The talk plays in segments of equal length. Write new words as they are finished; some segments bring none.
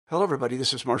Hello, everybody.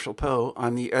 This is Marshall Poe.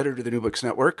 I'm the editor of the New Books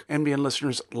Network. NBN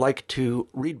listeners like to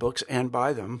read books and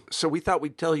buy them. So we thought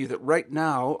we'd tell you that right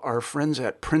now, our friends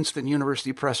at Princeton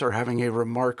University Press are having a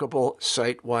remarkable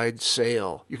site-wide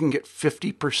sale. You can get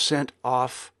 50%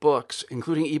 off books,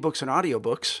 including ebooks and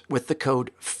audiobooks, with the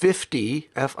code 50,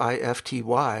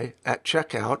 F-I-F-T-Y, at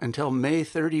checkout until May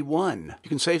 31. You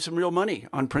can save some real money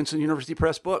on Princeton University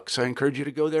Press books. I encourage you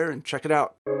to go there and check it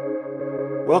out.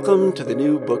 Welcome to the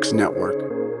New Books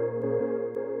Network.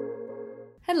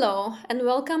 Hello, and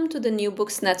welcome to the New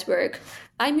Books Network.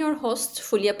 I'm your host,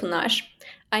 Fulya Pınar.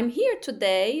 I'm here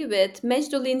today with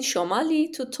Mejdulene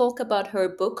Shomali to talk about her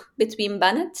book, Between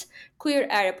Banat, Queer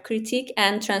Arab Critique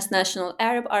and Transnational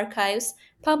Arab Archives,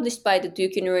 published by the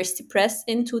Duke University Press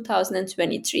in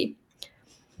 2023.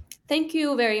 Thank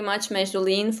you very much,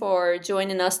 Mejdulene, for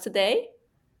joining us today.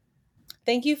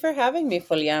 Thank you for having me,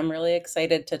 Fulya. I'm really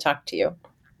excited to talk to you.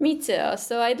 Me too.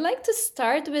 So I'd like to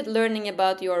start with learning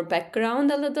about your background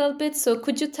a little bit. So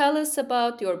could you tell us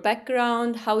about your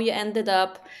background, how you ended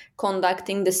up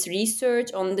conducting this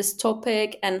research on this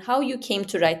topic, and how you came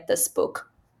to write this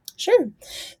book? Sure.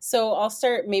 So I'll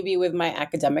start maybe with my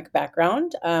academic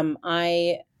background.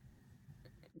 I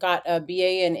got a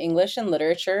BA in English and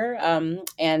Literature,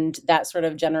 and that sort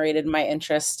of generated my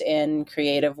interest in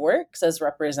creative works as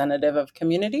representative of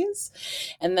communities.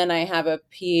 And then I have a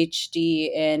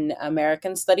PhD in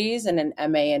American Studies and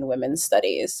an MA in Women's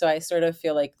Studies. So I sort of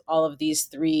feel like all of these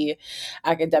three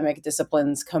academic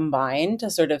disciplines combined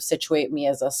to sort of situate me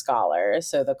as a scholar.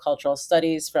 So the cultural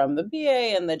studies from the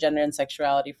BA and the gender and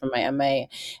sexuality from my MA,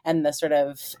 and the sort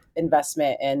of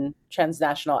investment in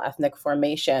transnational ethnic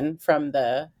formation from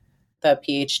the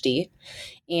PhD.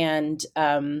 And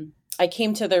I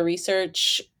came to the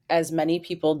research as many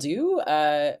people do,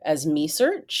 as me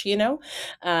search,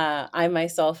 I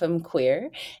myself am queer,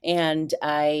 and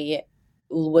I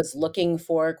was looking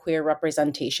for queer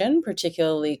representation,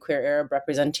 particularly queer Arab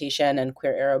representation and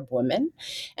queer Arab women.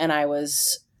 And I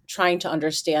was trying to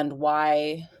understand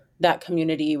why that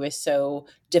community was so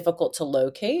difficult to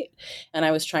locate. And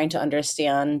I was trying to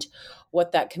understand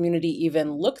what that community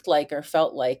even looked like or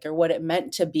felt like, or what it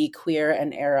meant to be queer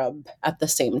and Arab at the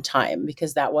same time,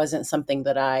 because that wasn't something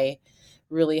that I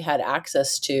really had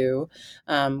access to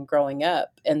growing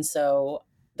up. And so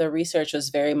the research was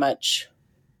very much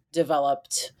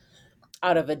developed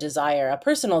out of a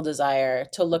personal desire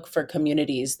to look for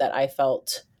communities that I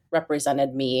felt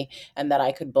represented me and that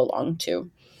I could belong to.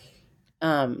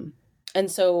 And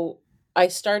so I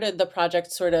started the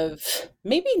project sort of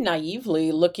maybe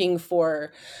naively looking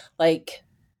for like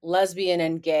lesbian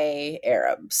and gay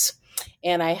Arabs.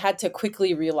 And I had to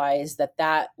quickly realize that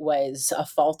that was a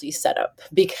faulty setup,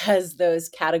 because those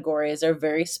categories are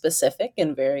very specific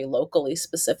and very locally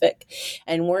specific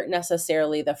and weren't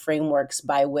necessarily the frameworks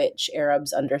by which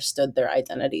Arabs understood their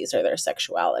identities or their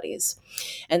sexualities.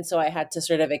 And so I had to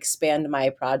sort of expand my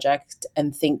project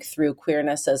and think through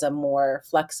queerness as a more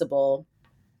flexible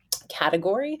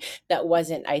category that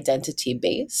wasn't identity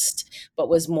based, but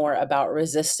was more about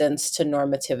resistance to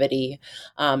normativity,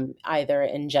 either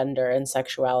in gender and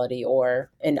sexuality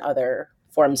or in other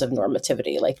forms of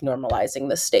normativity, like normalizing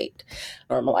the state,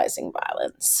 normalizing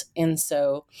violence. And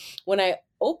so when I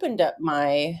opened up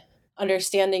my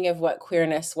understanding of what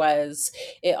queerness was,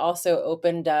 it also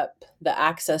opened up the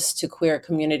access to queer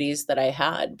communities that I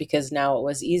had, because now it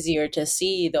was easier to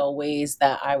see the ways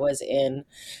that I was in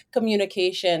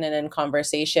communication and in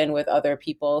conversation with other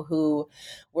people who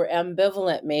were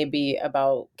ambivalent maybe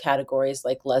about categories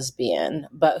like lesbian,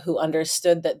 but who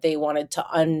understood that they wanted to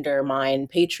undermine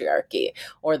patriarchy,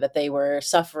 or that they were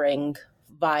suffering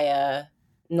via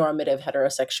normative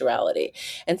heterosexuality.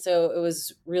 And so it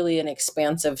was really an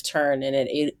expansive turn, and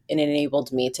it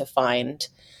enabled me to find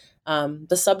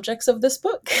the subjects of this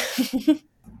book.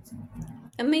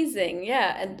 Amazing.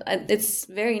 Yeah. And it's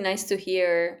very nice to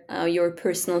hear your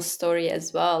personal story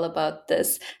as well about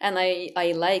this. And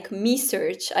I like me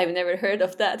search. I've never heard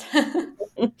of that.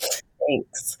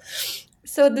 Thanks.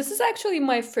 So this is actually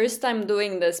my first time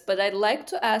doing this, but I'd like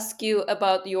to ask you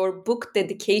about your book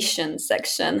dedication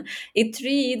section. It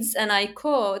reads, and I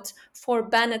quote, "For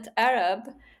Banat Arab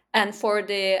and for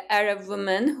the Arab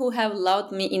women who have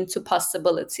lured me into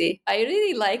possibility." I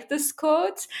really like this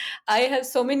quote. I have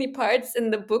so many parts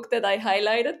in the book that I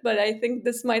highlighted, but I think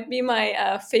this might be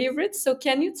my favorite. So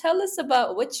can you tell us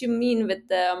about what you mean with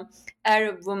the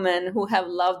Arab women who have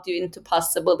lured you into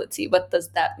possibility? What does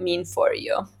that mean for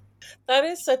you? That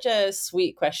is such a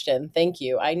sweet question. Thank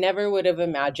you. I never would have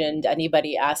imagined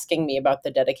anybody asking me about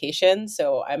the dedication,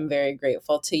 so I'm very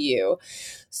grateful to you.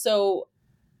 So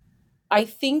I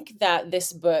think that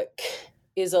this book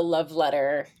is a love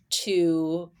letter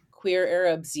to queer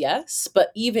Arabs, yes,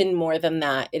 but even more than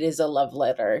that, it is a love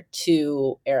letter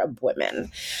to Arab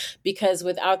women, because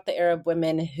without the Arab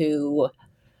women who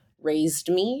raised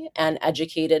me and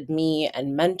educated me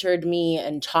and mentored me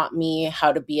and taught me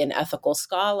how to be an ethical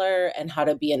scholar and how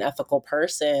to be an ethical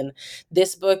person,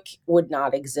 this book would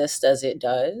not exist as it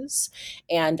does.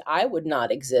 And I would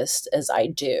not exist as I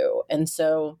do. And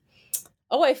so,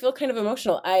 I feel kind of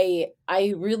emotional. I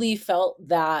really felt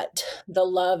that the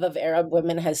love of Arab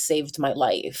women has saved my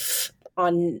life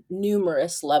on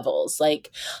numerous levels. Like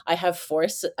I have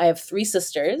three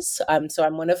sisters, so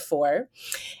I'm one of four,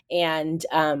 and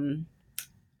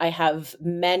I have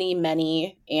many,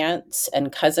 many aunts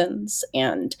and cousins,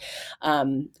 and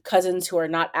cousins who are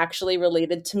not actually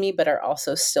related to me, but are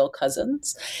also still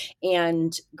cousins.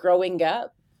 And growing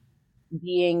up,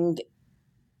 being,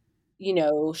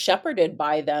 shepherded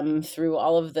by them through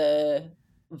all of the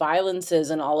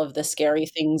violences and all of the scary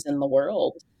things in the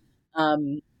world,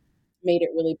 um, made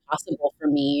it really possible for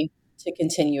me to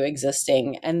continue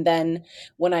existing. And then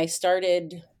when I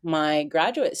started my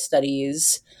graduate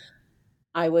studies,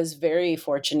 I was very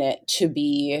fortunate to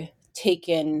be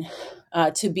taken,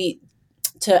 to be,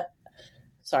 to,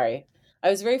 sorry. I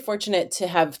was very fortunate to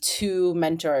have two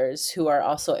mentors who are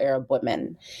also Arab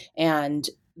women. And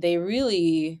they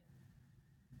really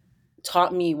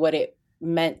taught me what it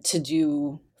meant to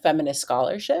do feminist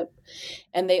scholarship.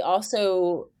 And they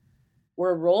also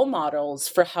were role models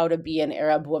for how to be an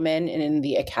Arab woman in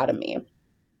the academy,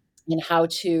 and how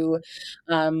to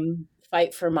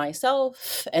fight for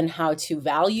myself and how to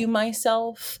value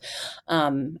myself,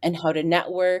 and how to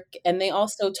network. And they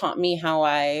also taught me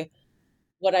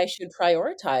what I should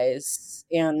prioritize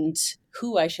and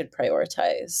who I should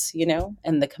prioritize,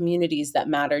 and the communities that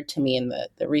mattered to me, and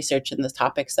the research and the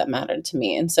topics that mattered to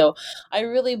me. And so I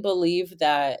really believe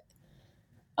that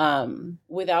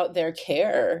without their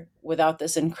care, without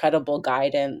this incredible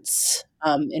guidance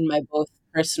in my both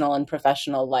personal and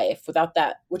professional life, without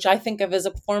that, which I think of as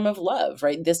a form of love,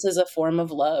 right? This is a form of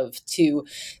love, to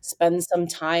spend some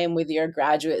time with your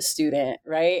graduate student,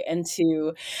 right? And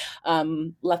to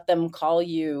let them call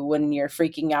you when you're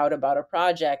freaking out about a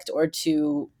project, or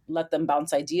to let them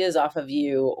bounce ideas off of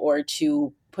you, or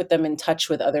to put them in touch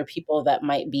with other people that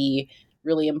might be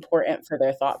really important for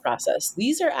their thought process.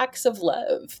 These are acts of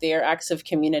love. They are acts of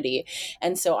community.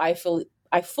 And so I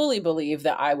fully believe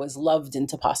that I was loved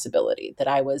into possibility, that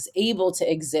I was able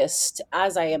to exist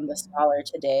as I am the scholar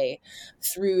today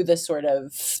through the sort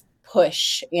of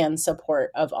push and support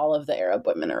of all of the Arab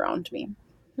women around me.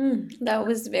 That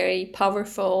was very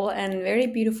powerful and very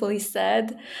beautifully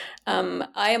said.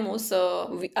 I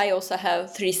also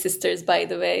have three sisters, by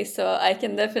the way, so I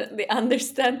can definitely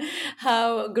understand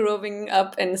how growing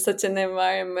up in such an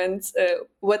environment,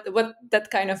 what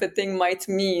that kind of a thing might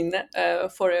mean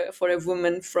for a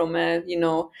woman from a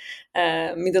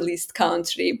Middle East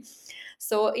country.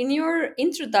 So in your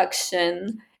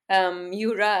introduction,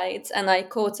 you write, and I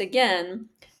quote again: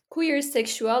 queer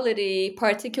sexuality,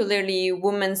 particularly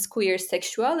women's queer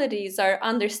sexualities, are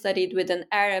understudied within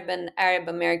Arab and Arab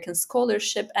American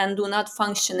scholarship and do not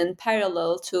function in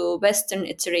parallel to Western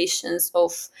iterations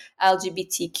of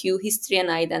LGBTQ history and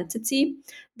identity.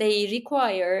 They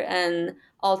require an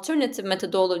alternative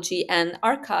methodology and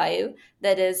archive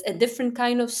that is a different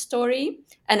kind of story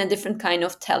and a different kind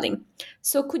of telling.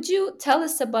 So could you tell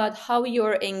us about how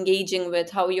you're engaging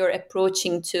with, how you're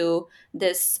approaching to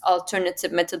this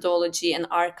alternative methodology and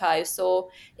archive? So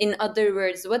in other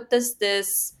words, what does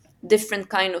this different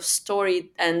kind of story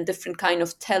and different kind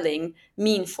of telling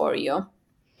mean for you?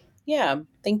 Yeah,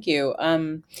 thank you.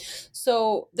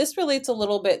 So this relates a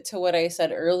little bit to what I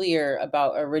said earlier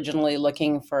about originally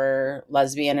looking for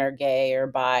lesbian or gay or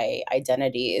bi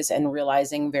identities, and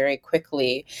realizing very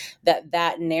quickly that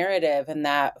that narrative and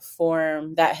that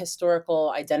form, that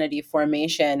historical identity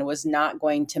formation, was not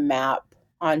going to map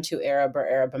onto Arab or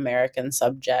Arab American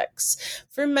subjects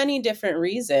for many different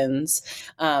reasons.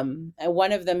 And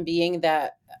one of them being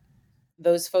that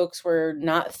those folks were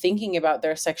not thinking about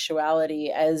their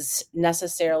sexuality as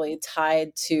necessarily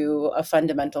tied to a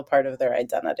fundamental part of their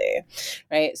identity,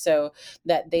 right? So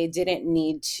that they didn't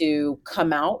need to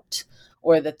come out,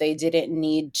 or that they didn't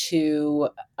need to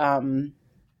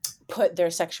put their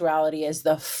sexuality as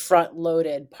the front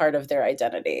loaded part of their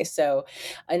identity. So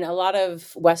in a lot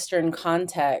of Western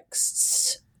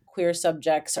contexts, queer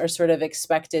subjects are sort of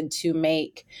expected to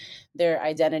make their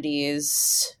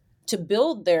identities, to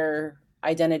build their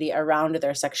identity around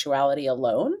their sexuality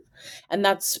alone. And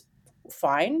that's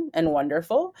fine and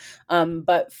wonderful.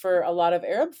 But for a lot of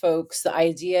Arab folks, the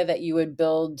idea that you would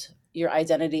build your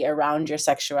identity around your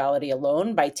sexuality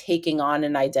alone by taking on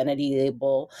an identity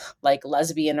label like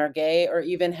lesbian or gay or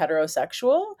even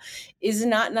heterosexual is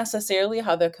not necessarily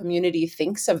how the community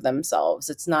thinks of themselves.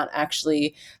 It's not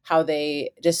actually how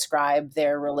they describe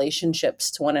their relationships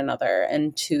to one another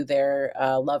and to their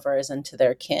lovers and to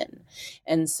their kin.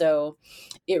 And so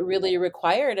it really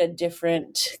required a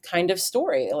different kind of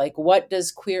story. Like, what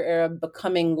does queer Arab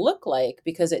becoming look like?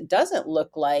 Because it doesn't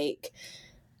look like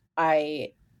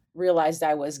I realized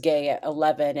I was gay at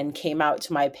 11 and came out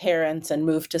to my parents and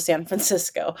moved to San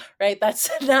Francisco, right? That's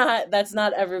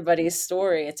not everybody's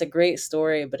story. It's a great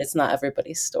story, but it's not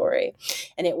everybody's story.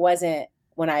 And it wasn't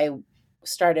when I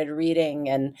started reading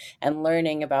and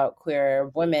learning about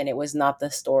queer women, it was not the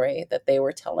story that they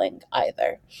were telling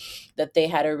either. That they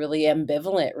had a really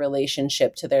ambivalent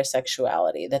relationship to their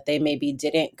sexuality, that they maybe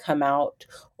didn't come out,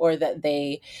 or that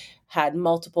they had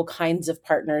multiple kinds of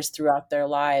partners throughout their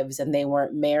lives and they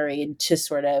weren't married to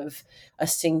sort of a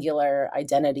singular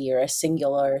identity or a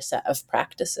singular set of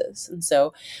practices. And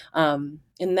so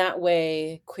in that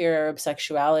way, queer Arab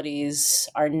sexualities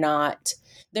are not,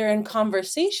 they're in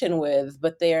conversation with,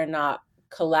 but they are not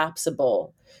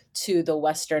collapsible to the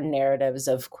Western narratives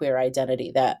of queer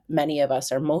identity that many of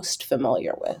us are most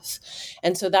familiar with.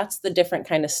 And so that's the different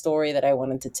kind of story that I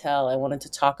wanted to tell. I wanted to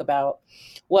talk about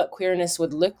what queerness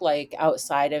would look like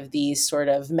outside of these sort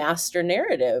of master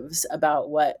narratives about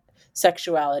what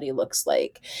sexuality looks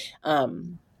like.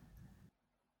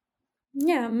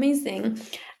 Yeah, amazing.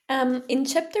 In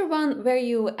chapter 1, where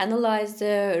you analyze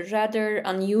the rather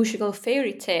unusual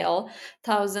fairy tale,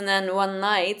 1001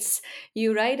 Nights,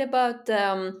 you write about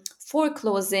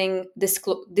foreclosing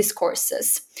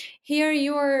discourses. Here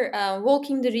you're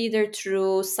walking the reader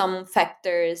through some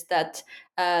factors that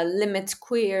limit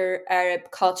queer Arab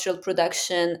cultural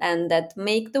production and that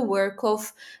make the work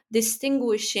of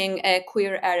distinguishing a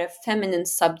queer Arab feminine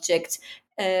subject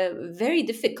very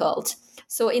difficult.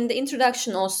 So, in the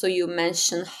introduction, also, you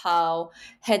mention how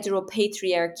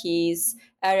heteropatriarchies,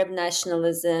 Arab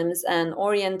nationalisms, and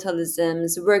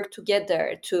Orientalisms work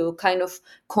together to kind of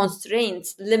constrain,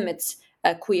 limit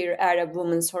queer Arab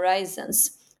women's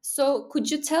horizons. So, could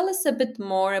you tell us a bit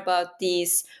more about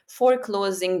these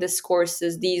foreclosing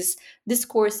discourses, these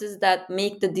discourses that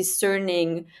make the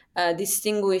discerning,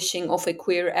 distinguishing of a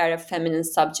queer Arab feminine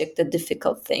subject a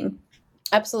difficult thing?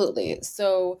 Absolutely.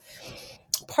 So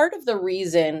part of the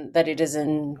reason that it is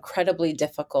incredibly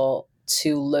difficult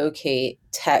to locate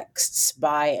texts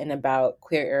by and about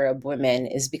queer Arab women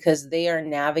is because they are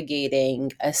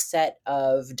navigating a set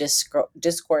of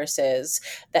discourses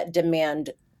that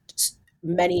demand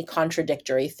many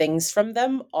contradictory things from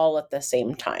them all at the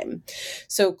same time.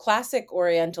 So classic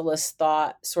Orientalist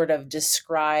thought sort of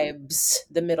describes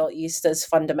the Middle East as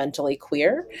fundamentally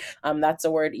queer. That's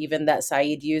a word even that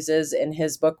Said uses in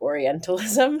his book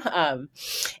Orientalism.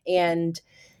 And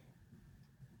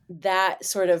that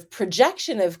sort of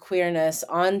projection of queerness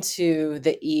onto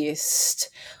the East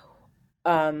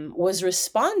was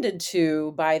responded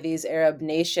to by these Arab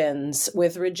nations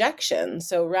with rejection.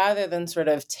 So rather than sort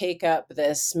of take up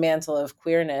this mantle of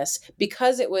queerness,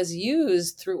 because it was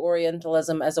used through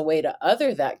Orientalism as a way to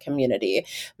other that community,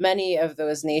 many of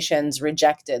those nations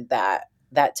rejected that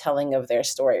telling of their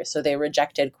story. So they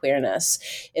rejected queerness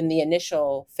in the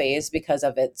initial phase because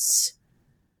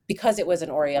it was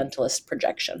an Orientalist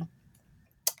projection.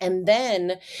 And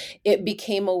then it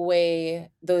became a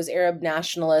way, those Arab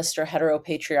nationalist or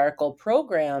heteropatriarchal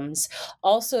programs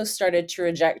also started to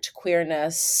reject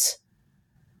queerness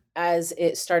as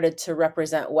it started to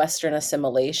represent Western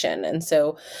assimilation. And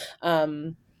so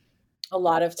a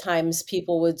lot of times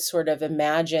people would sort of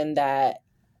imagine that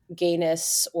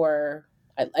gayness, or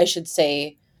I should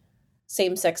say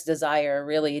same-sex desire,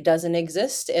 really doesn't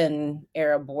exist in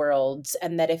Arab worlds,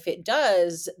 and that if it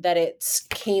does, that it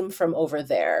came from over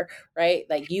there, right?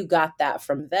 Like, you got that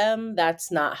from them. That's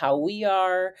not how we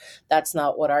are. That's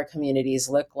not what our communities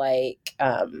look like.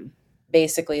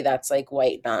 Basically, that's like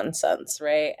white nonsense,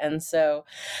 right? And so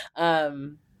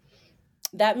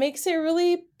that makes it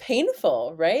really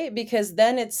painful, right? Because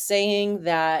then it's saying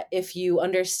that if you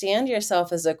understand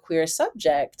yourself as a queer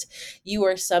subject, you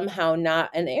are somehow not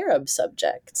an Arab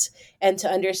subject. And to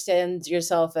understand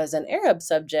yourself as an Arab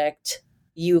subject,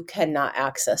 you cannot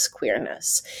access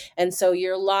queerness. And so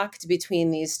you're locked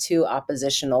between these two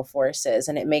oppositional forces,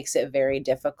 and it makes it very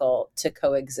difficult to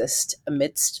coexist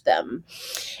amidst them.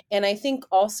 And I think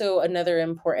also another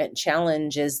important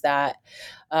challenge is that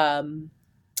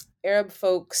Arab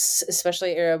folks,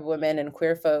 especially Arab women and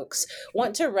queer folks,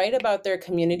 want to write about their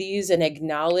communities and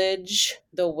acknowledge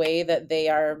the way that they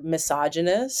are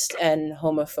misogynist and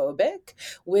homophobic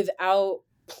without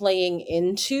playing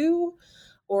into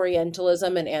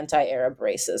Orientalism and anti-Arab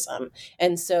racism.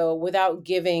 And so without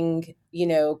giving,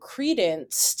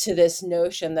 credence to this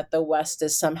notion that the West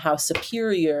is somehow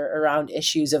superior around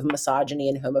issues of misogyny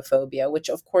and homophobia, which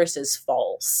of course is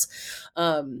false.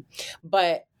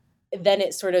 But then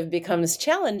it sort of becomes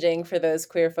challenging for those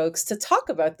queer folks to talk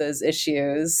about those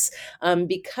issues,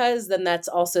 because then that's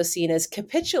also seen as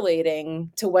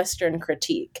capitulating to Western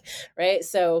critique, right?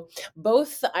 So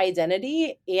both the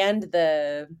identity and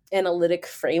the analytic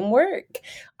framework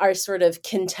are sort of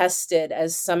contested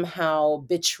as somehow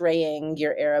betraying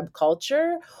your Arab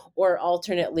culture or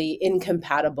alternately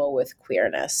incompatible with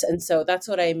queerness. And so that's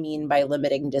what I mean by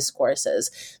limiting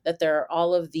discourses, that there are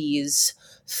all of these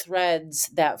threads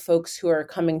that folks who are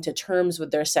coming to terms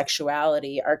with their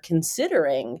sexuality are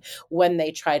considering when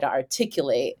they try to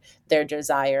articulate their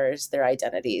desires, their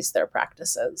identities, their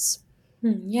practices.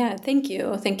 Yeah, thank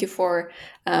you. Thank you for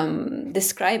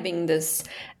describing this.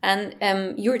 And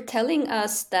you're telling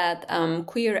us that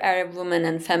queer Arab women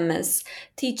and feminists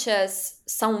teach us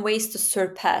some ways to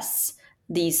surpass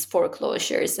these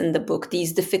foreclosures in the book,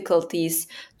 these difficulties,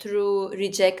 through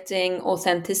rejecting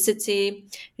authenticity,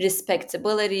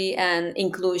 respectability, and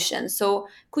inclusion. So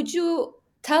could you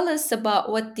tell us about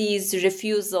what these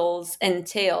refusals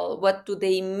entail? What do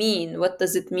they mean? What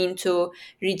does it mean to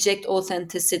reject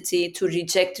authenticity, to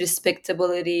reject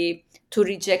respectability, to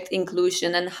reject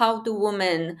inclusion? And how do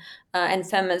women and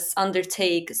feminists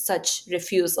undertake such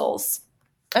refusals?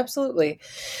 Absolutely.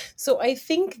 So I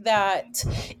think that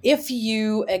if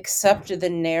you accept the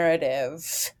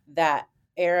narrative that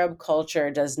Arab culture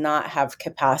does not have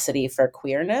capacity for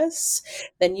queerness,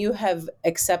 then you have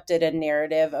accepted a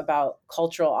narrative about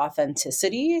cultural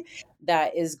authenticity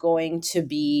that is going to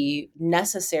be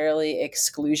necessarily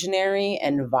exclusionary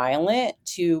and violent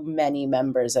to many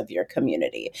members of your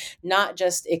community, not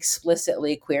just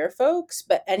explicitly queer folks,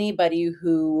 but anybody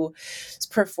whose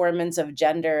performance of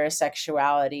gender or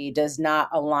sexuality does not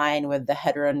align with the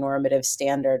heteronormative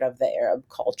standard of the Arab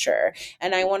culture.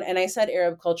 And I said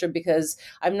Arab culture because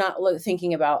I'm not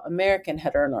thinking about American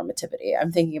heteronormativity.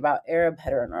 I'm thinking about Arab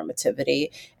heteronormativity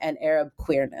and Arab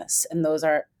queerness. And those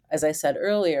are, as I said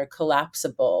earlier,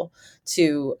 collapsible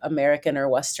to American or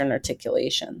Western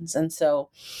articulations. And so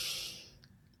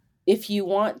if you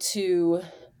want to,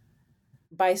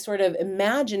 by sort of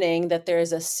imagining that there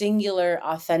is a singular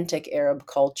authentic Arab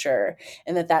culture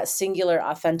and that singular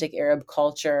authentic Arab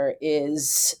culture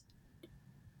is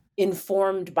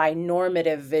informed by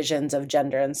normative visions of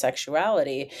gender and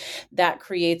sexuality, that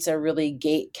creates a really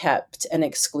gate-kept and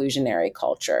exclusionary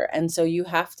culture. And so you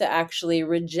have to actually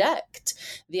reject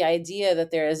the idea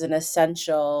that there is an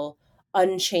essential,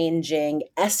 unchanging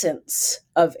essence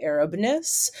of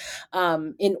Arabness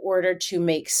in order to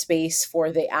make space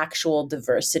for the actual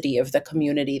diversity of the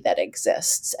community that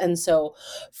exists. And so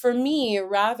for me,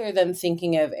 rather than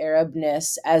thinking of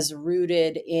Arabness as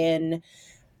rooted in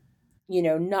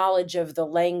knowledge of the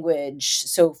language.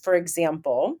 So, for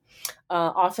example,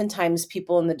 oftentimes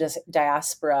people in the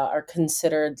diaspora are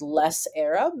considered less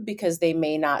Arab because they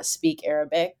may not speak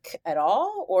Arabic at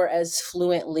all or as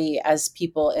fluently as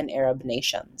people in Arab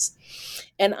nations.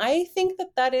 And I think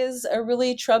that is a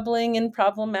really troubling and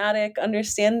problematic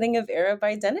understanding of Arab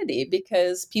identity,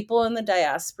 because people in the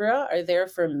diaspora are there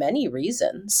for many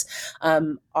reasons,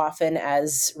 often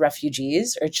as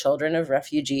refugees or children of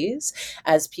refugees,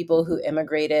 as people who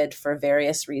immigrated for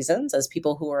various reasons, as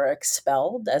people who were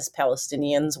expelled, as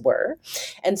Palestinians were.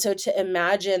 And so to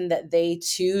imagine that they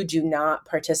too do not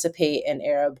participate in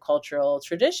Arab cultural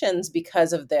traditions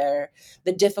because of the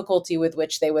difficulty with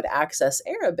which they would access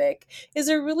Arabic is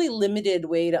a really limited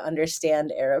way to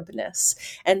understand Arabness.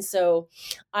 And so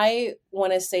I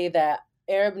want to say that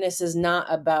Arabness is not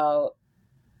about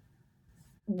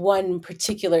one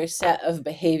particular set of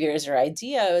behaviors or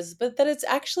ideas, but that it's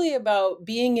actually about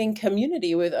being in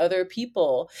community with other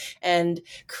people and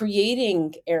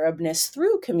creating Arabness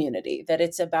through community, that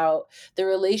it's about the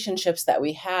relationships that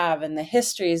we have and the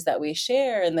histories that we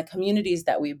share and the communities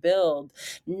that we build,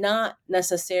 not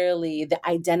necessarily the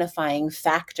identifying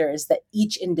factors that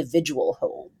each individual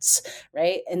holds,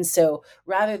 right? And so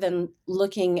rather than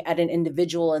looking at an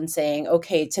individual and saying,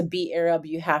 okay, to be Arab,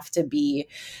 you have to be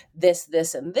this,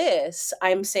 and this,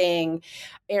 I'm saying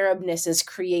Arabness is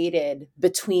created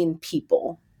between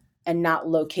people and not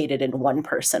located in one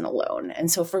person alone.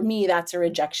 And so for me, that's a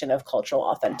rejection of cultural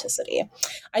authenticity.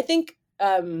 I think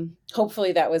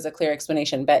hopefully that was a clear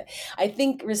explanation, but I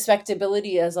think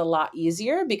respectability is a lot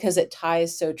easier because it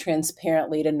ties so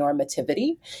transparently to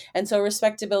normativity. And so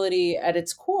respectability at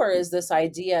its core is this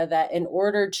idea that in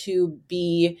order to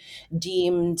be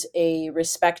deemed a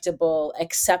respectable,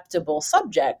 acceptable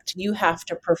subject, you have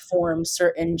to perform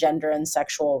certain gender and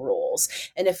sexual roles.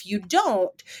 And if you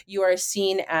don't, you are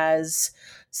seen as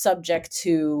subject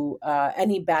to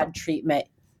any bad treatment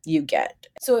you get.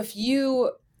 So if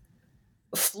you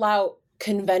flout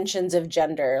conventions of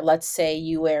gender, let's say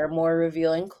you wear more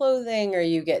revealing clothing, or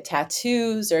you get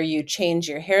tattoos, or you change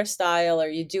your hairstyle, or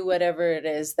you do whatever it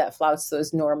is that flouts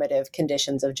those normative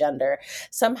conditions of gender,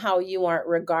 somehow you aren't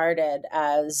regarded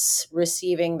as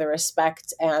receiving the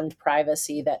respect and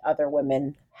privacy that other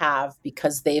women have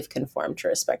because they've conformed to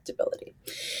respectability.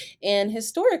 And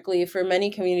historically, for many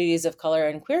communities of color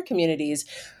and queer communities,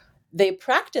 they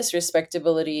practice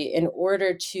respectability in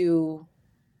order to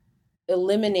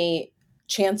eliminate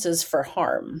chances for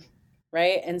harm,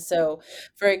 right? And so,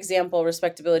 for example,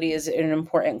 respectability is an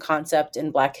important concept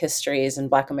in Black histories and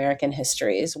Black American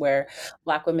histories, where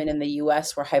Black women in the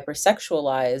US were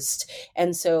hypersexualized.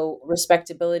 And so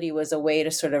respectability was a way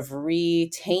to sort of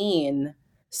retain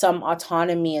some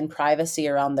autonomy and privacy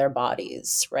around their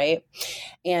bodies, right?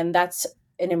 And that's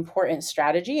an important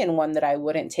strategy, and one that I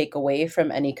wouldn't take away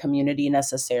from any community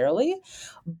necessarily.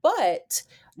 But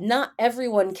not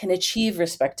everyone can achieve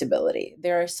respectability.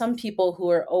 There are some people who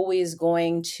are always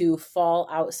going to fall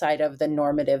outside of the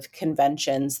normative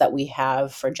conventions that we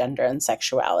have for gender and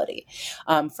sexuality.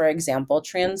 For example,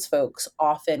 trans folks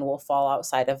often will fall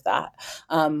outside of that.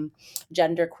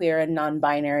 Genderqueer and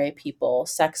non-binary people,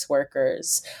 sex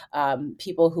workers,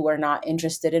 people who are not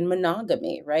interested in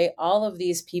monogamy, right? All of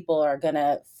these people are going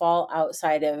to fall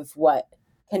outside of what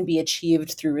can be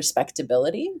achieved through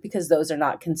respectability, because those are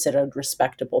not considered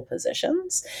respectable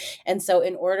positions. And so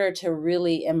in order to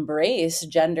really embrace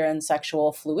gender and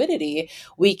sexual fluidity,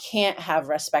 we can't have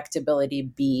respectability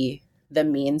be the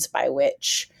means by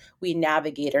which we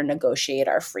navigate or negotiate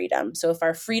our freedom. So if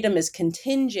our freedom is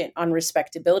contingent on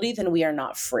respectability, then we are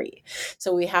not free.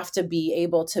 So we have to be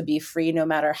able to be free no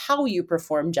matter how you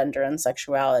perform gender and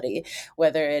sexuality,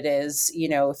 whether it is,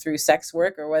 through sex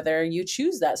work, or whether you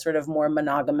choose that sort of more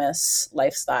monogamous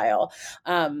lifestyle,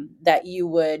 that you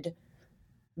would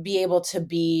be able to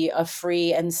be a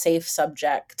free and safe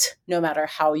subject no matter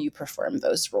how you perform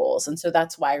those roles. And so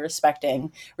that's why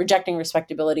rejecting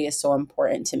respectability is so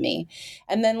important to me.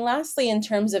 And then lastly, in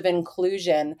terms of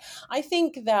inclusion, I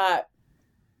think that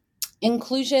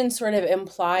inclusion sort of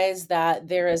implies that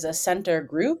there is a center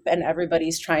group and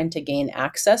everybody's trying to gain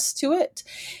access to it.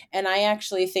 And I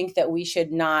actually think that we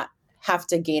should not have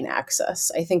to gain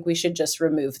access. I think we should just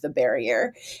remove the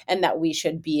barrier, and that we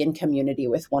should be in community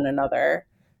with one another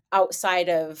outside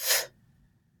of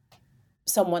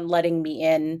someone letting me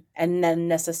in and then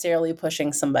necessarily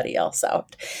pushing somebody else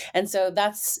out. And so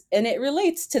and it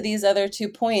relates to these other 2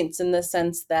 points, in the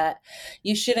sense that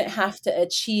you shouldn't have to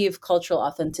achieve cultural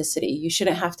authenticity. You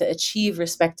shouldn't have to achieve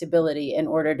respectability in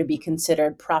order to be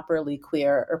considered properly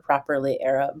queer or properly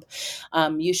Arab.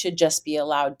 You should just be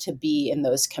allowed to be in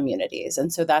those communities.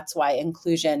 And so that's why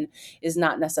inclusion is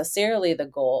not necessarily the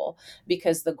goal,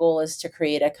 because the goal is to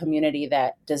create a community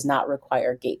that does not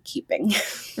require gatekeeping.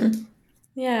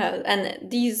 Yeah, and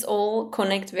these all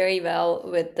connect very well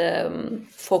with the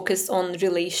focus on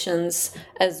relations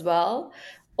as well.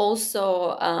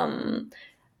 Also,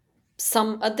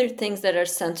 some other things that are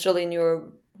central in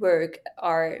your work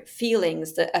are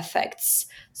feelings, the affects.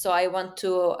 So I want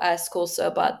to ask also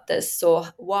about this. So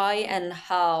why and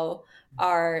how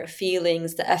are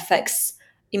feelings, the affects,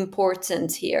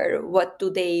 important here? What do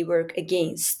they work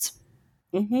against?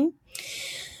 Mm-hmm.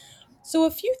 So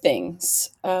a few things.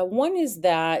 One is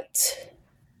that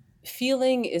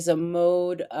feeling is a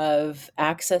mode of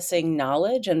accessing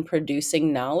knowledge and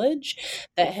producing knowledge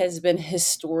that has been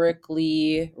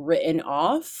historically written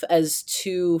off as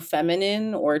too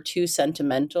feminine or too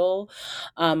sentimental,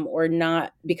 or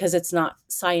not, because it's not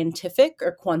scientific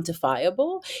or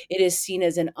quantifiable. It is seen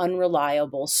as an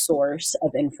unreliable source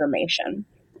of information.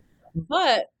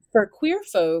 But for queer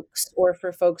folks, or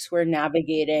for folks who are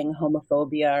navigating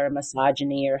homophobia or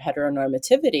misogyny or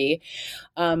heteronormativity,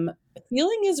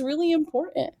 feeling is really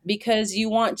important, because you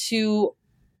want to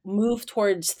move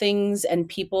towards things and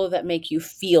people that make you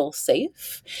feel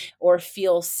safe or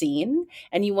feel seen,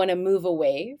 and you want to move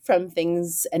away from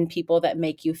things and people that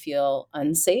make you feel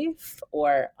unsafe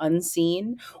or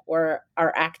unseen or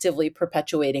are actively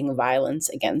perpetuating violence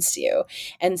against you.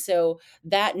 And so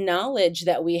that knowledge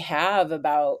that we have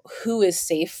about who is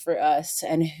safe for us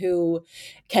and who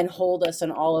can hold us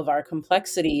in all of our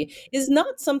complexity is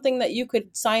not something that you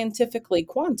could scientifically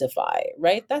quantify,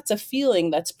 right? That's a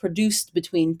feeling that's produced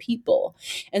between people.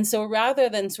 And so rather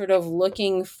than sort of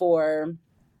looking for,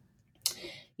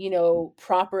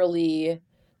 properly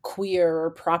queer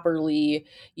or properly,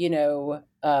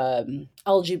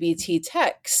 LGBT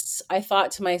texts, I thought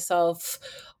to myself,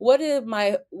 where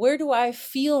do I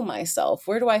feel myself?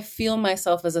 Where do I feel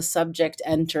myself as a subject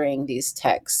entering these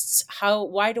texts?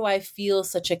 Why do I feel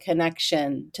such a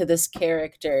connection to this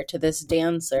character, to this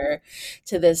dancer,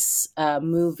 to this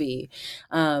movie?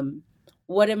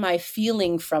 What am I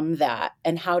feeling from that?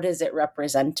 And how does it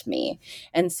represent me?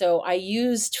 And so I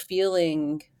used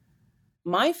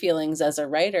my feelings as a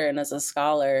writer and as a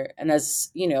scholar and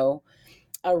as,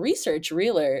 a research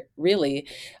reader, really.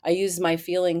 I used my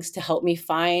feelings to help me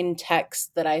find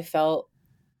texts that I felt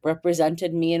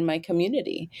represented me and my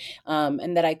community.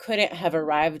 And that I couldn't have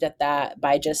arrived at that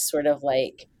by just sort of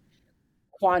like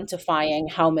quantifying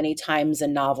how many times a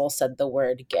novel said the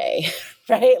word gay,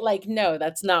 right? Like, no,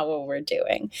 that's not what we're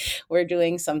doing. We're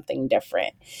doing something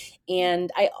different. And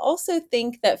I also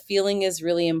think that feeling is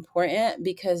really important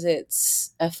because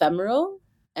it's ephemeral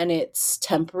and it's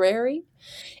temporary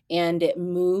and it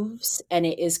moves and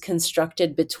it is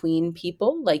constructed between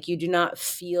people. Like you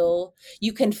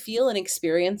can feel and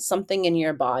experience something in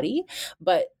your body,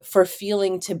 but for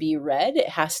feeling to be read, it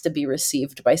has to be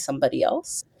received by somebody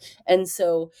else. And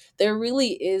so there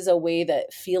really is a way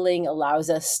that feeling allows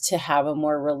us to have a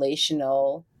more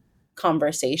relational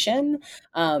conversation.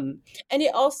 And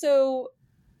it also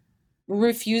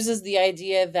refuses the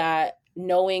idea that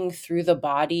knowing through the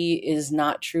body is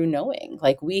not true knowing.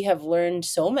 Like, we have learned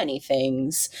so many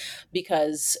things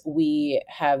because we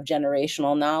have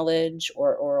generational knowledge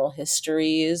or oral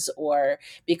histories, or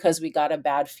because we got a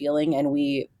bad feeling and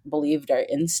we believed our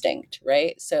instinct,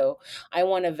 right? So I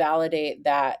want to validate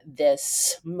that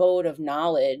this mode of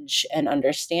knowledge and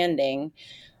understanding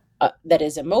that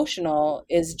is emotional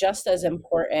is just as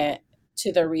important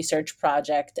to the research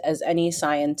project as any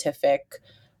scientific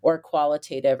or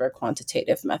qualitative or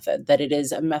quantitative method, that it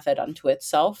is a method unto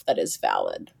itself that is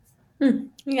valid.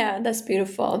 Yeah, that's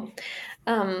beautiful.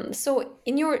 So,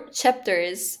 in your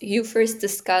chapters, you first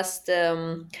discussed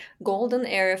the golden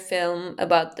era film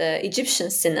about the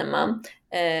Egyptian cinema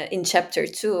in chapter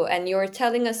 2, and you're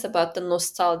telling us about the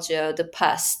nostalgia, the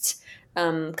past,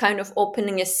 kind of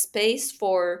opening a space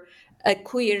for a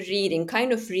queer reading,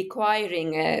 kind of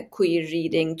requiring a queer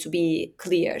reading to be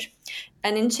clear.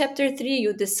 And in chapter 3,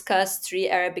 you discuss 3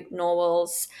 Arabic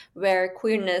novels where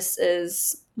queerness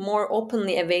is more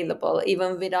openly available,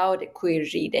 even without a queer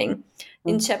reading.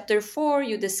 In chapter 4,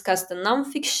 you discuss the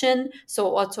nonfiction,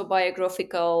 so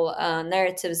autobiographical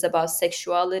narratives about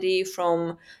sexuality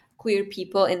from queer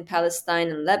people in Palestine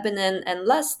and Lebanon. And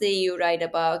lastly, you write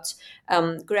about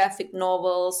graphic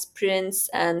novels, prints,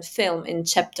 and film in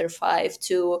chapter 5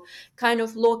 to kind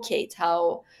of locate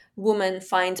how women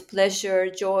find pleasure,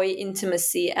 joy,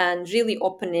 intimacy, and really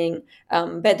opening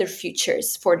better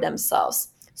futures for themselves.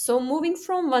 So, moving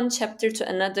from one chapter to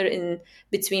another in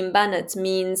between Banat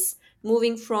means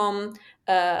moving from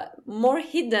more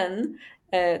hidden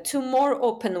to more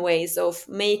open ways of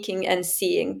making and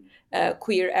seeing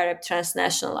queer Arab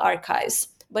transnational archives.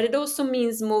 But it also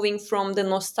means moving from the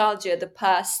nostalgia, the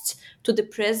past, to the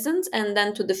present and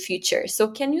then to the future. So,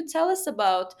 can you tell us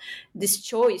about this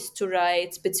choice to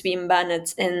write between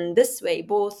Banat in this way,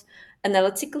 both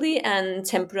analytically and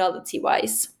temporality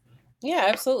wise? Yeah,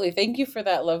 absolutely. Thank you for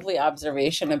that lovely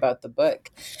observation about the book.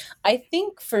 I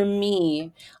think for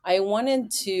me, I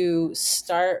wanted to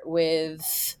start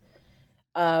with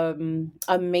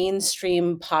a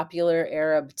mainstream popular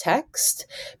Arab text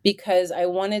because I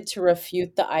wanted to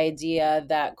refute the idea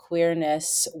that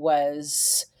queerness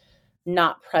was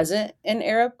not present in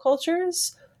Arab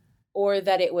cultures, or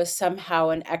that it was somehow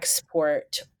an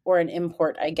export or an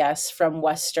import, I guess, from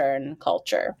Western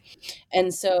culture.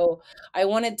 And so I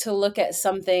wanted to look at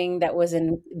something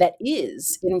that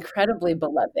is incredibly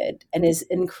beloved and is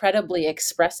incredibly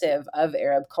expressive of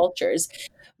Arab cultures.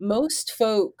 Most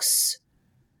folks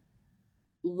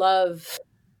love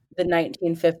the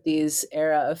 1950s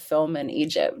era of film in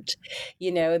Egypt.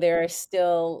 There are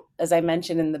still, as I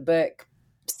mentioned in the book,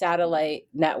 satellite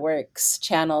networks,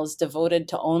 channels devoted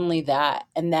to only that,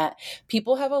 and that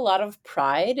people have a lot of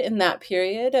pride in that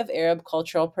period of Arab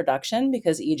cultural production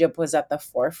because Egypt was at the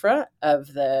forefront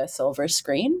of the silver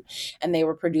screen and they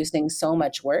were producing so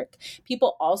much work.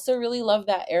 People also really love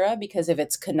that era because of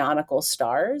its canonical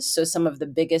stars. So some of the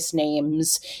biggest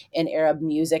names in Arab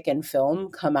music and film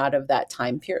come out of that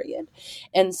time period.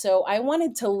 And so I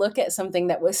wanted to look at something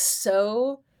that was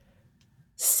so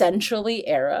centrally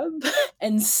Arab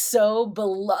and so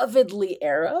belovedly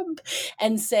Arab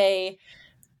and say,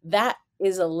 that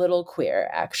is a little queer,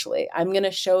 actually. I'm going to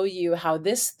show you how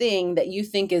this thing that you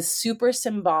think is super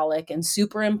symbolic and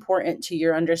super important to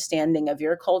your understanding of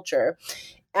your culture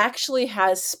actually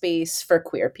has space for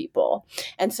queer people.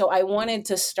 And so I wanted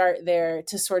to start there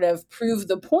to sort of prove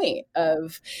the point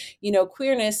of,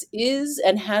 queerness is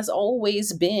and has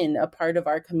always been a part of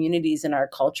our communities and our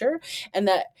culture. And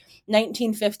that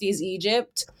 1950s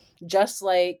Egypt, just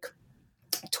like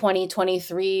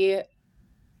 2023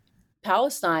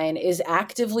 Palestine, is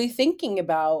actively thinking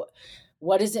about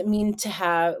what does it mean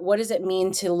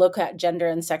to look at gender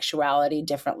and sexuality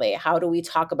differently? How do we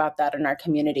talk about that in our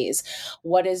communities?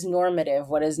 What is normative?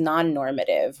 What is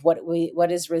non-normative?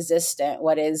 What is resistant?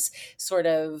 What is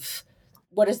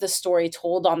the story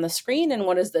told on the screen, and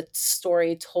what is the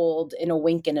story told in a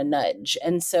wink and a nudge?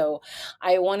 And so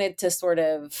I wanted to sort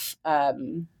of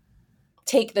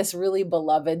take this really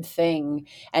beloved thing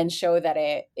and show that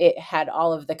it had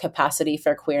all of the capacity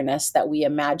for queerness that we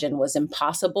imagine was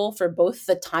impossible for both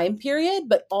the time period,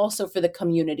 but also for the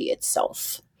community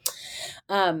itself.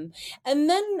 And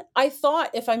then I thought,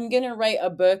 if I'm going to write a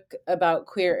book about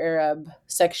queer Arab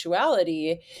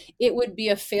sexuality, it would be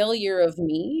a failure of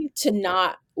me to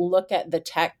not look at the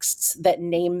texts that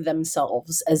name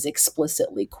themselves as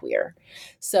explicitly queer.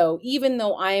 So even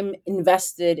though I'm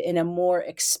invested in a more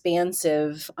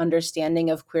expansive understanding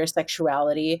of queer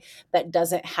sexuality that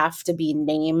doesn't have to be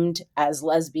named as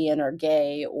lesbian or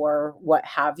gay or what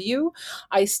have you,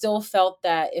 I still felt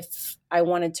that if I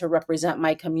wanted to represent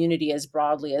my community as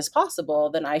broadly as possible,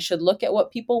 then I should look at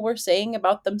what people were saying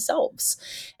about themselves.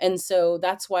 And so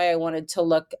that's why I wanted to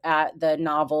look at the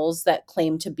novels that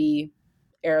claim to be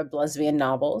Arab lesbian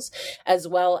novels, as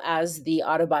well as the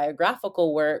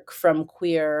autobiographical work from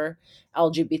queer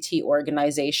LGBT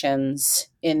organizations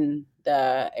in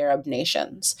the Arab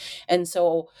nations. And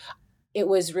so it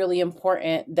was really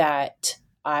important that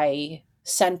I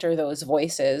center those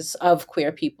voices of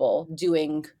queer people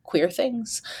doing queer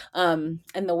things, and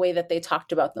the way that they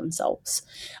talked about themselves.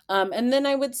 And then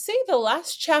I would say the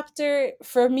last chapter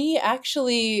for me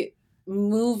actually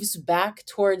moves back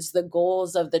towards the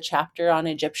goals of the chapter on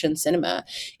Egyptian cinema,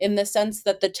 in the sense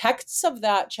that the texts of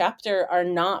that chapter are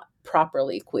not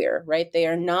properly queer, right? They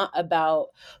are not about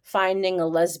finding a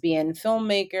lesbian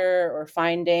filmmaker or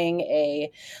finding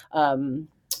a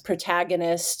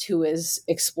protagonist who is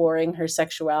exploring her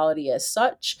sexuality as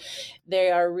such.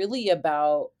 They are really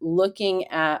about looking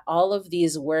at all of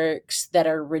these works that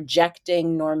are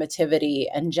rejecting normativity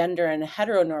and gender and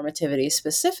heteronormativity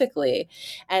specifically,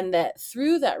 and that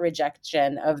through that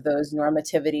rejection of those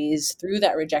normativities, through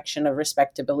that rejection of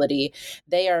respectability,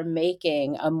 they are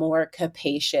making a more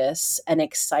capacious and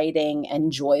exciting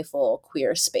and joyful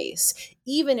queer space,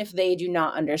 even if they do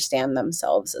not understand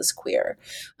themselves as queer.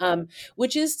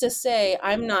 Which is to say,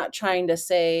 I'm not trying to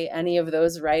say any of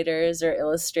those writers or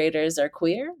illustrators are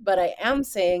queer, but I am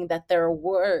saying that their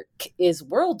work is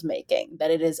world making,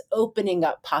 that it is opening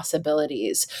up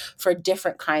possibilities for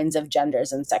different kinds of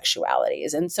genders and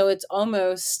sexualities. And so it's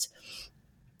almost,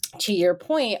 to your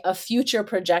point, a future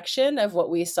projection of what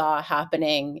we saw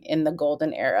happening in the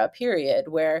Golden Era period,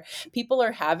 where people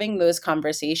are having those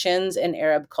conversations in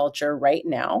Arab culture right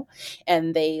now,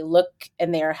 and they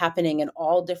are happening in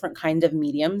all different kinds of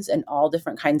mediums and all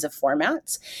different kinds of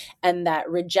formats, and that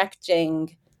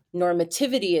rejecting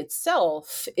normativity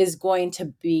itself is going to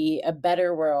be a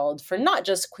better world for not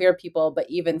just queer people, but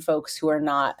even folks who are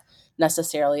not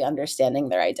necessarily understanding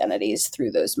their identities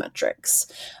through those metrics.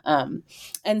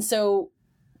 And so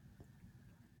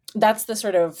that's the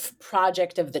sort of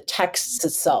project of the text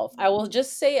itself. I will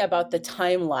just say about the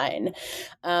timeline.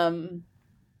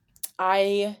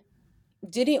 I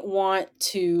didn't want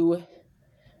to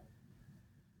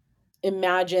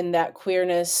imagine that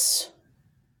queerness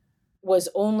was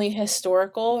only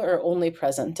historical or only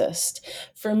presentist.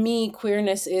 For me,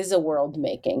 queerness is a world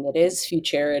making. It is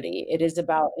futurity. It is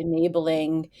about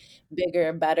enabling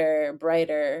bigger, better,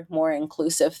 brighter, more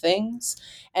inclusive things.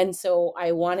 And so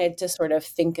I wanted to sort of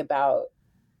think about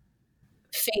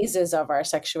phases of our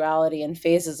sexuality and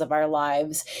phases of our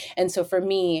lives. And so for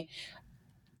me,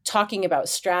 talking about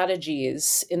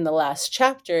strategies in the last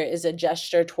chapter is a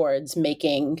gesture towards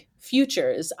making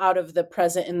futures out of the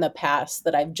present and the past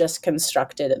that I've just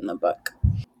constructed in the book.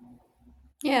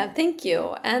 Yeah, thank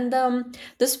you. And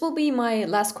this will be my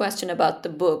last question about the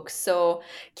book. So,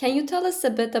 can you tell us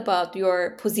a bit about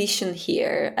your position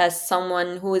here as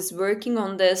someone who is working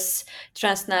on this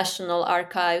transnational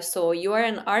archive? So, you are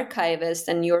an archivist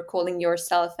and you're calling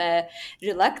yourself a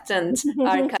reluctant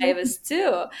archivist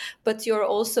too, but you're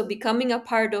also becoming a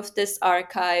part of this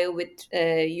archive with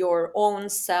your own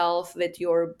self, with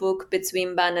your book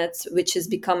Between Banat, which is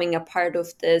becoming a part of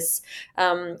this.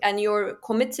 And you're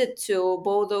committed to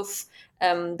both of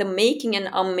the making and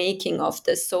unmaking of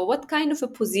this. So, what kind of a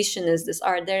position is this?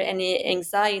 Are there any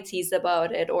anxieties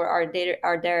about it, or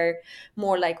are there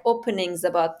more like openings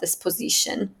about this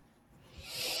position?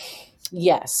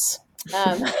 Yes.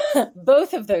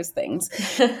 Both of those things.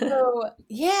 So,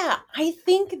 yeah, I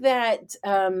think that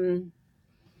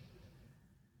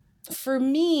for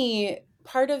me,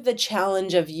 part of the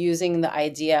challenge of using the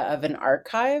idea of an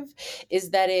archive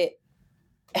is that it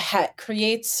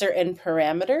creates certain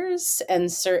parameters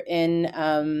and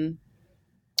certain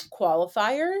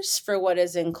qualifiers for what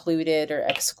is included or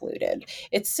excluded.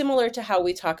 It's similar to how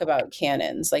we talk about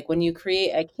canons. Like when you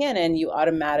create a canon, you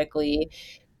automatically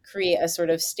create a sort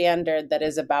of standard that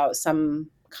is about some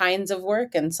kinds of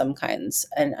work and some kinds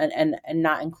and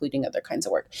not including other kinds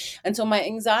of work. And so my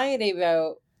anxiety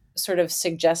about sort of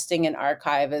suggesting an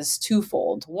archive is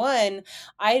twofold. One,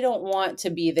 I don't want to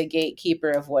be the gatekeeper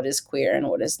of what is queer and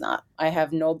what is not. I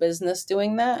have no business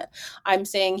doing that. I'm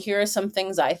saying here are some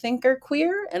things I think are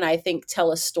queer and I think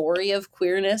tell a story of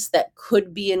queerness that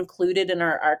could be included in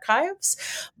our archives,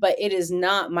 but it is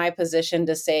not my position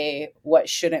to say what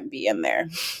shouldn't be in there.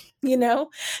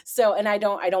 So and I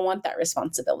don't want that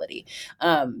responsibility,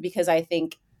 because I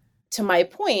think, to my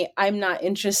point, I'm not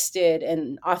interested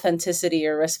in authenticity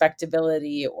or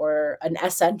respectability or an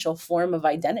essential form of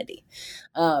identity.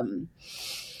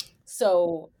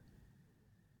 So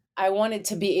I wanted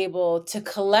to be able to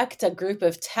collect a group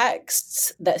of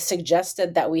texts that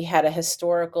suggested that we had a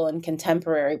historical and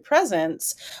contemporary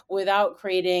presence without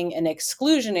creating an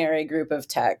exclusionary group of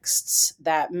texts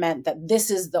that meant that this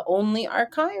is the only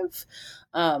archive,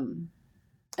 and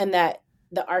that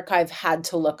the archive had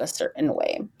to look a certain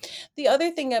way. The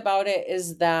other thing about it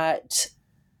is that,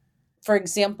 for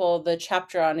example, the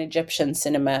chapter on Egyptian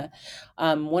cinema,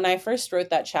 when I first wrote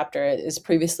that chapter, it is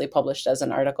previously published as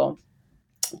an article.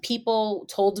 People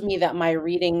told me that my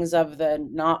readings of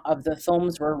the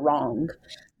films were wrong,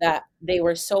 that they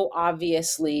were so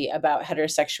obviously about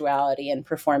heterosexuality and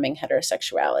performing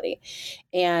heterosexuality,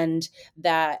 and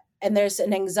there's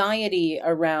an anxiety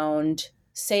around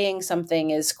saying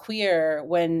something is queer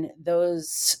when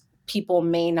those people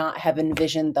may not have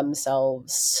envisioned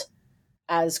themselves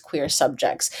as queer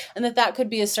subjects, and that could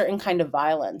be a certain kind of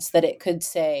violence, that it could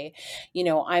say,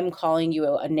 I'm calling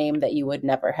you a name that you would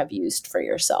never have used for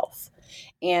yourself.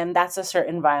 And that's a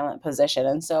certain violent position.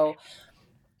 And so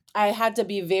I had to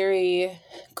be very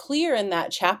clear in that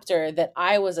chapter that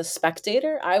I was a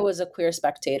spectator, I was a queer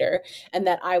spectator, and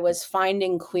that I was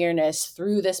finding queerness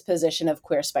through this position of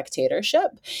queer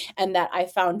spectatorship, and that I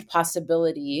found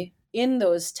possibility in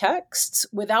those texts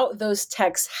without those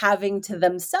texts having to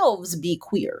themselves be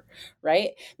queer,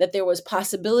 right? That there was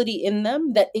possibility in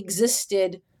them that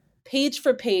existed page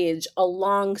for page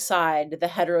alongside the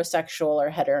heterosexual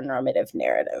or heteronormative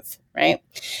narrative, right?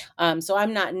 So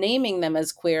I'm not naming them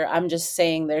as queer. I'm just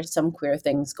saying there's some queer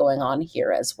things going on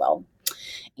here as well.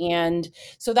 And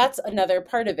so that's another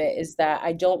part of it, is that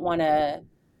I don't want to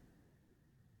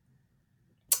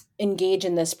engage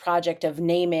in this project of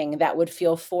naming that would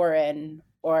feel foreign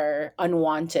or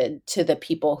unwanted to the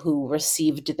people who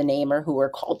received the name or who were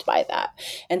called by that.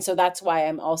 And so that's why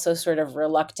I'm also sort of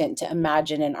reluctant to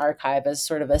imagine an archive as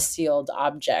sort of a sealed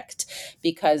object,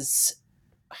 because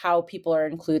how people are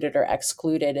included or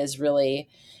excluded there's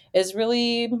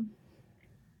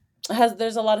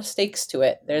a lot of stakes to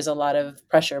it. There's a lot of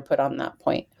pressure put on that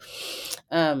point.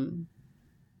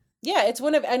 It's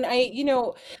and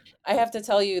I have to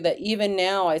tell you that even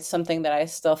now it's something that I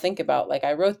still think about. Like,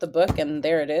 I wrote the book and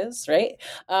there it is, right?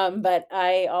 But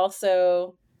I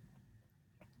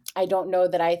don't know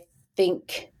that I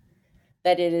think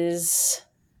that it is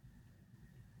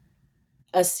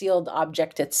a sealed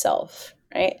object itself,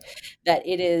 right? That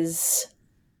it is,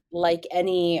 like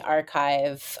any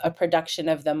archive, a production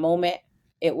of the moment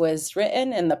it was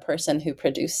written and the person who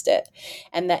produced it,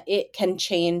 and that it can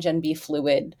change and be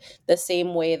fluid the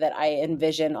same way that I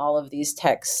envision all of these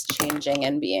texts changing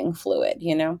and being fluid,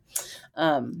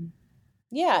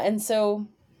 And so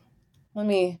let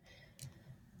me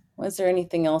Was there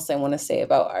anything else I want to say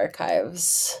about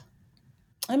archives?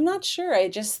 I'm not sure. I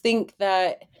just think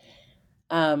that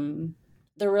the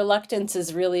reluctance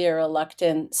is really a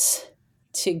reluctance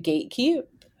to gatekeep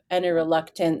and a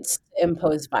reluctance to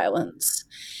impose violence.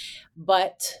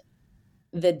 But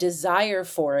the desire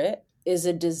for it is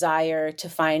a desire to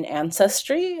find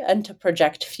ancestry and to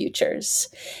project futures.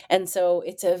 And so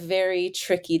it's a very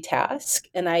tricky task.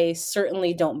 And I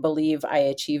certainly don't believe I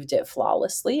achieved it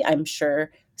flawlessly. I'm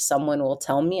sure someone will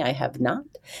tell me I have not.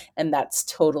 And that's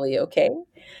totally okay,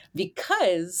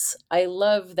 because I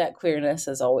love that queerness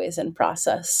is always in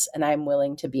process and I'm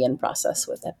willing to be in process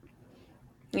with it.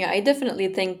 Yeah, I definitely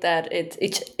think that it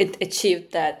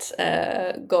achieved that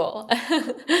goal.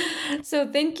 So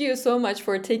thank you so much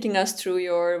for taking us through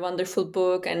your wonderful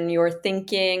book and your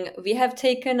thinking. We have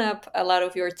taken up a lot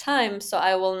of your time, so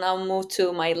I will now move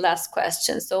to my last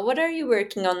question. So what are you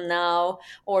working on now,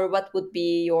 or what would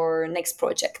be your next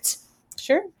project?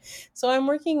 Sure. So I'm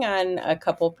working on a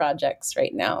couple projects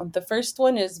right now. The first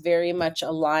one is very much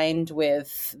aligned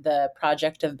with the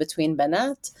project of Between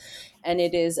Banat, and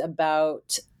it is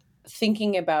about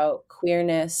thinking about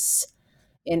queerness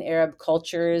in Arab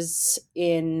cultures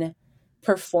in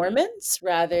performance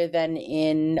rather than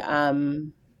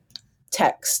in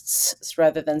texts,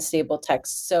 rather than stable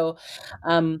texts. So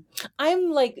I'm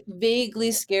like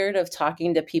vaguely scared of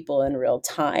talking to people in real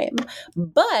time,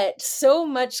 but so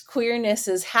much queerness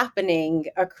is happening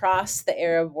across the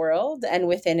Arab world and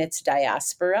within its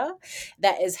diaspora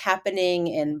that is happening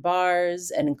in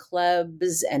bars and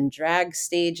clubs and drag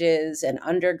stages and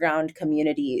underground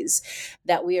communities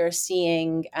that we are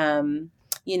seeing.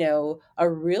 A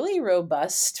really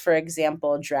robust, for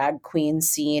example, drag queen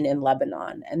scene in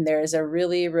Lebanon. And there's a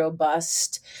really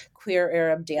robust queer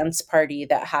Arab dance party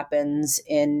that happens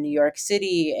in New York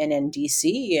City and in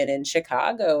DC and in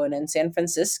Chicago and in San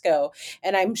Francisco.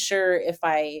 And I'm sure if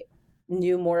I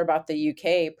knew more about the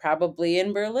UK, probably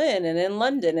in Berlin and in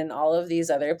London and all of these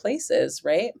other places,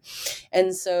 right?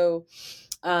 And so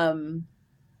that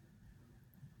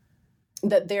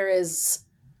there is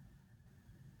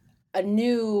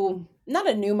not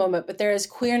a new moment, but there is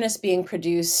queerness being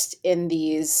produced in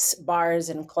these bars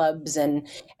and clubs and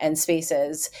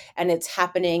spaces, and it's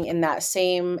happening in that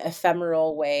same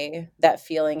ephemeral way that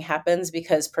feeling happens,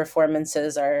 because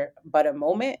performances are but a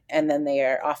moment and then they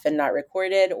are often not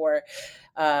recorded, or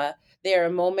they are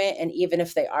a moment, and even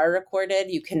if they are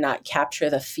recorded, you cannot capture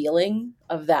the feeling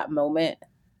of that moment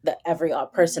that every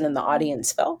person in the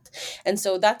audience felt. And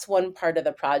so that's one part of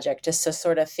the project, is to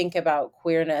sort of think about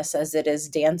queerness as it is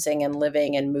dancing and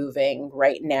living and moving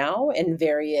right now in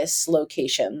various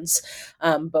locations,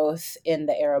 both in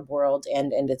the Arab world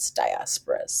and in its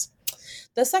diasporas.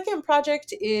 The second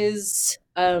project is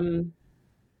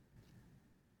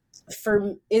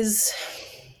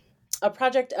a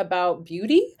project about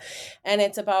beauty, and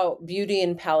it's about beauty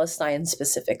in Palestine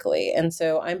specifically. And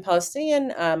so I'm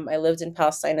Palestinian. I lived in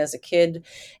Palestine as a kid,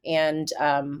 and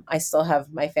I still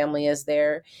have, my family is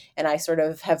there, and I sort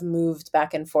of have moved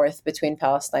back and forth between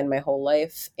Palestine my whole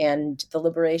life. And the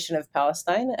liberation of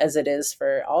Palestine, as it is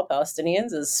for all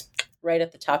Palestinians, is right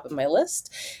at the top of my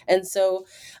list. And so,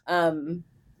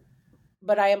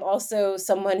 but I am also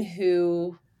someone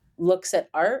who looks at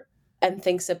art and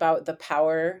thinks about the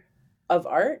power of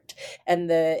art and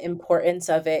the importance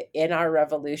of it in our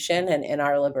revolution and in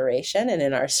our liberation and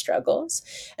in our struggles.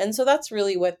 And so that's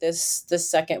really what this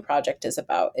second project is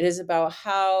about. It is about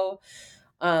how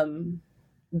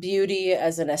beauty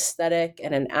as an aesthetic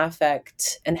and an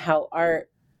affect, and how art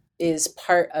is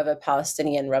part of a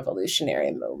Palestinian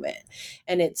revolutionary movement.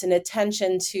 And it's an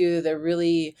attention to the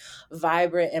really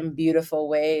vibrant and beautiful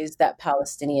ways that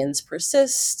Palestinians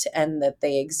persist and that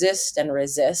they exist and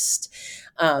resist,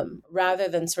 rather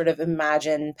than sort of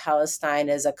imagine Palestine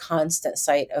as a constant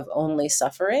site of only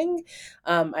suffering.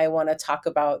 I want to talk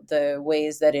about the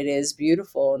ways that it is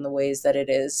beautiful and the ways that it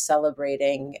is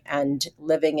celebrating and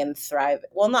living and thriving.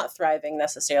 Well, not thriving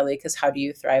necessarily, because how do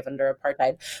you thrive under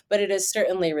apartheid? But it is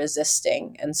certainly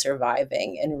resisting and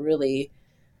surviving in really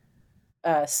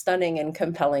stunning and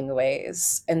compelling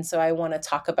ways. And so I want to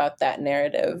talk about that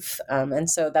narrative. And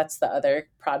so that's the other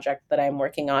project that I'm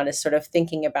working on, is sort of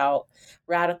thinking about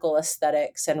radical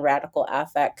aesthetics and radical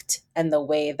affect and the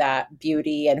way that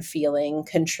beauty and feeling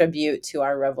contribute to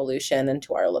our revolution and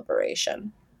to our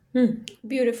liberation.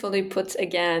 Beautifully put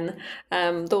again.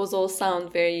 Those all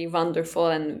sound very wonderful,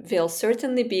 and we'll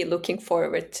certainly be looking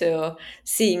forward to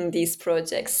seeing these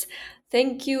projects.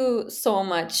 Thank you so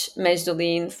much,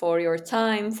 Mejdulene, for your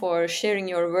time, for sharing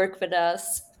your work with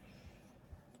us.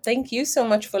 Thank you so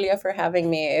much, Fulia, for having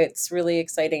me. It's really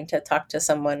exciting to talk to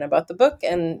someone about the book,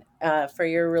 and for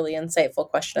your really insightful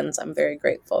questions. I'm very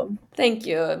grateful. Thank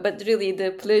you. But really,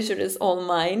 the pleasure is all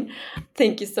mine.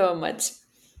 Thank you so much.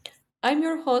 I'm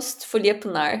your host, Fulya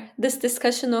Pınar. This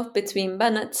discussion of Between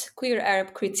Banat, Queer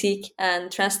Arab Critique,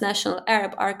 and Transnational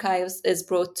Arab Archives is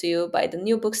brought to you by the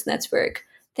New Books Network.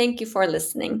 Thank you for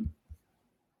listening.